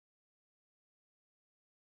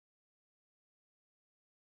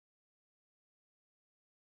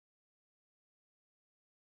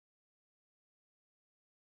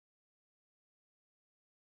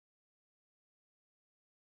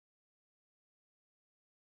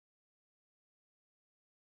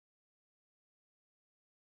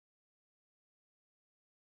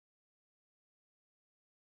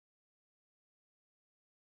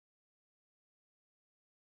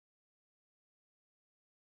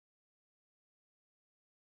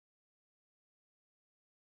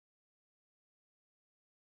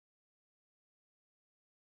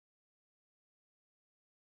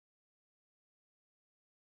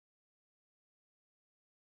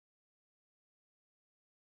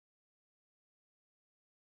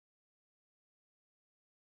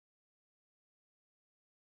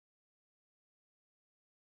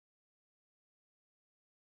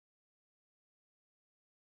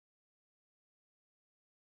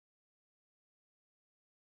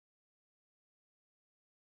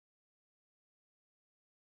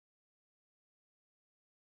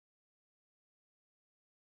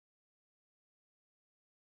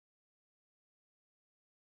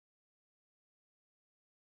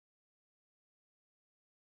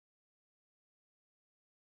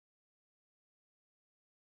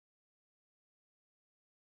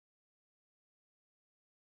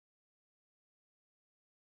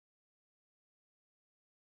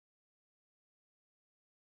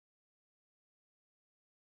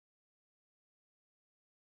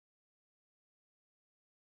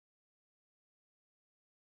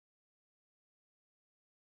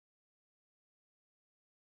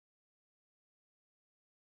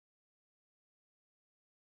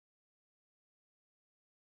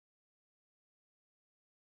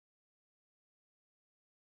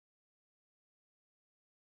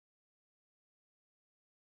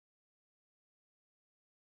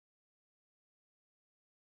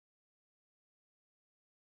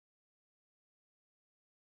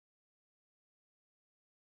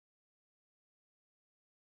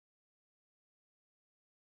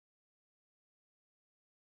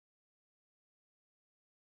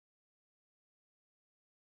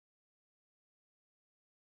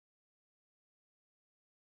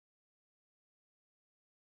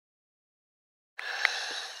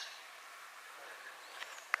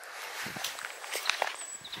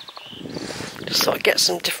Just thought I'd get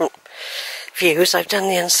some different views. I've done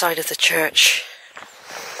the inside of the church.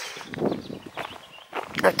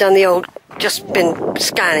 I've done the old, just been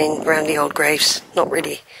scanning around the old graves, not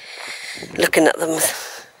really looking at them as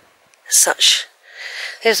such.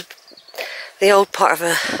 Here's the old part of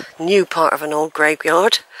a new part of an old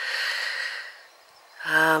graveyard.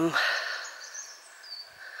 I've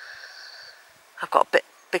got a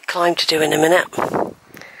big climb to do in a minute.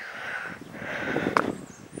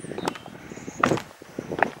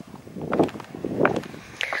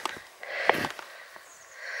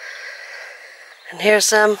 And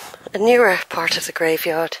here's a newer part of the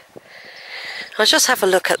graveyard. I'll just have a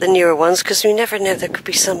look at the newer ones because you never know, there could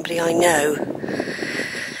be somebody I know.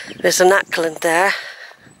 There's an Ackland there.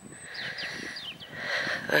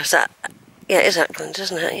 There's that. Yeah, it is Ackland,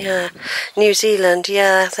 isn't it? Yeah. New Zealand,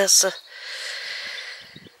 yeah, that's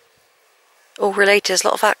all related. There's a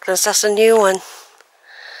lot of Acklands. That's a new one.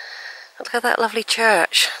 Look at that lovely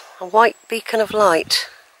church. A white beacon of light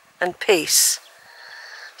and peace.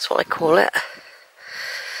 That's what I call it.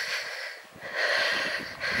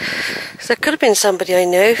 So there could have been somebody I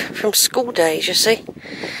know from school days, you see.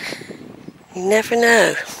 You never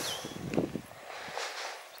know.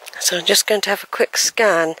 So I'm just going to have a quick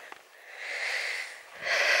scan.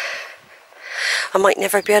 I might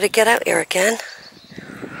never be able to get out here again.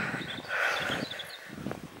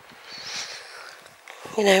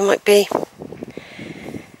 You know, it might be.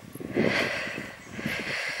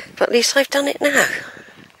 But at least I've done it now.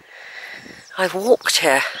 I've walked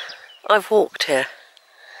here. I've walked here.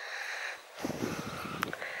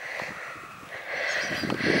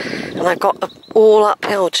 And I've got all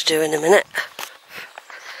uphill to do in a minute.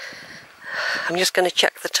 I'm just going to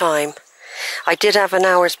check the time. I did have an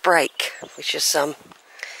hour's break, which is and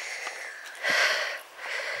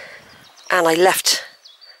I left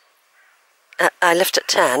at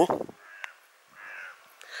 10.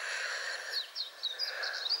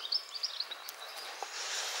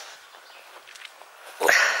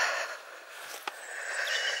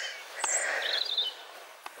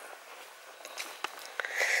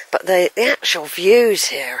 But the actual views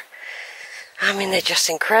here, I mean, they're just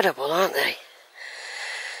incredible, aren't they?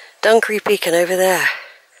 Dunkery Beacon over there,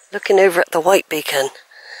 looking over at the white beacon.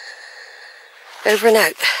 Over and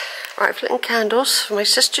out. Right, I've lit candles for my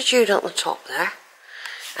sister Jude on the top there,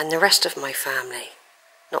 and the rest of my family.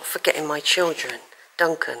 Not forgetting my children,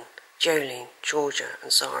 Duncan, Jolene, Georgia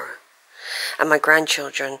and Zara. And my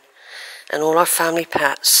grandchildren, and all our family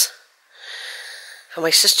pets. For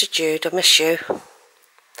my sister Jude, I miss you.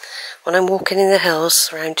 When I'm walking in the hills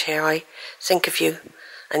around here, I think of you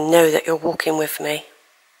and know that you're walking with me.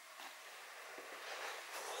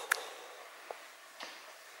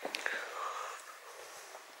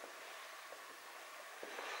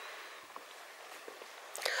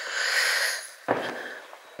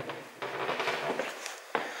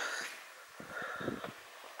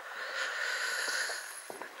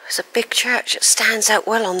 It's a big church. It stands out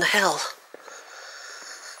well on the hill.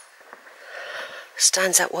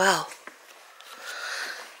 Stands out well.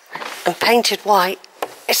 And painted white,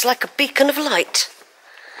 it's like a beacon of light.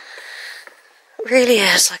 It really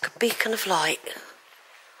is like a beacon of light.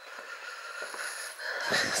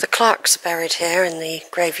 The Clarks are buried here in the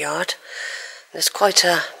graveyard. There's quite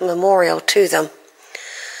a memorial to them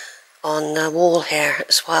on the wall here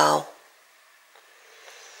as well.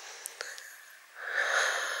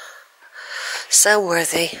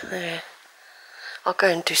 Selworthy. I'll go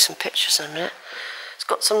and do some pictures in a minute. It's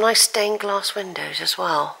got some nice stained glass windows as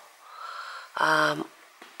well. I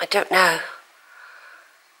don't know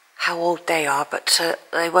how old they are, but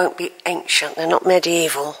they won't be ancient. They're not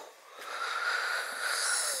medieval.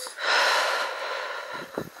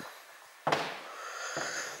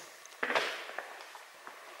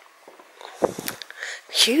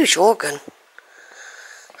 Huge organ.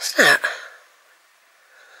 What's that?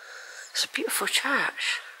 It's a beautiful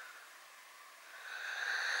church.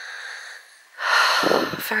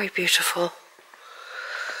 Very beautiful.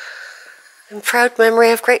 In proud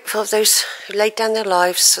memory of grateful of those who laid down their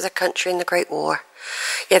lives for their country in the Great War.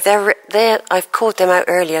 Yeah, they're I've called them out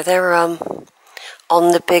earlier. They're on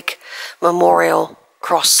the big memorial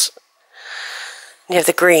cross near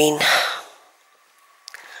the green.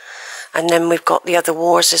 And then we've got the other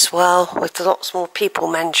wars as well, with lots more people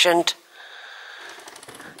mentioned.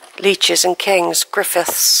 Leeches and Kings,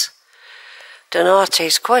 Griffiths,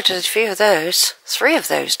 Donatis, quite a few of those. 3 of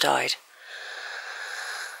those died.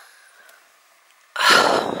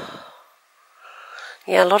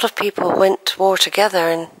 Yeah, a lot of people went to war together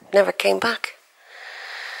and never came back.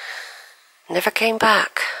 Never came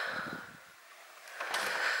back.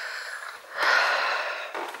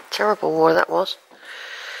 Terrible war that was.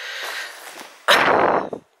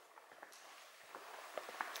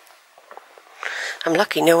 I'm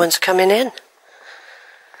lucky no one's coming in.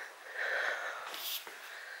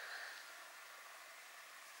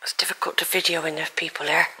 It's difficult to video when there's people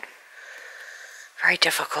there. Very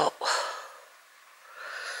difficult.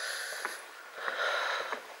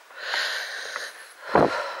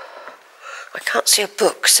 I can't see a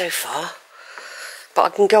book so far, but I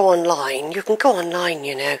can go online. You can go online,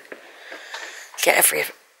 you know. Get every...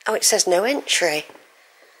 Oh, it says no entry.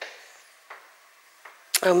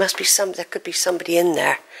 Oh, must be some... There could be somebody in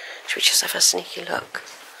there. Should we just have a sneaky look?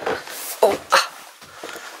 Oh,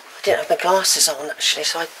 I didn't have my glasses on, actually,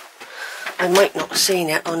 so I might not have seen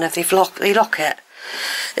it. Oh, no, they lock it.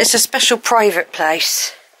 It's a special private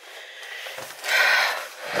place.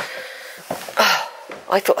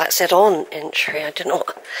 I thought that said on entry. I didn't know.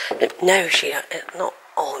 No, Sheila, it's not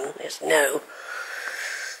on. It's no.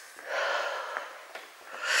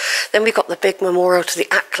 Then we got the big memorial to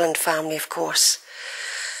the Ackland family, of course,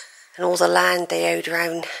 and all the land they owned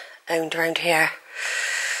around here.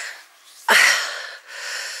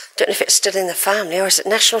 Don't know if it's still in the family or is it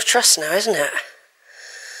National Trust now, isn't it?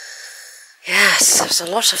 Yes, there's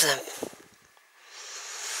a lot of them.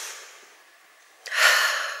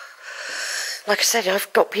 Like I said,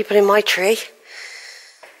 I've got people in my tree,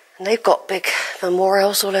 and they've got big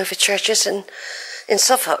memorials all over churches in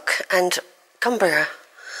Suffolk and Cumbria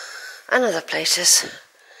and other places.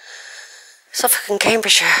 Suffolk and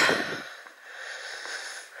Cambridgeshire.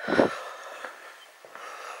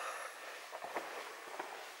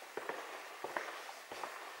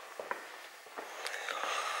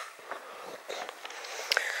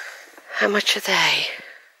 How much are they?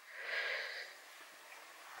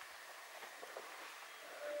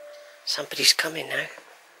 Somebody's coming now.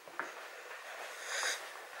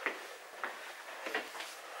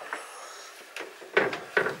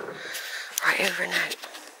 Right over now.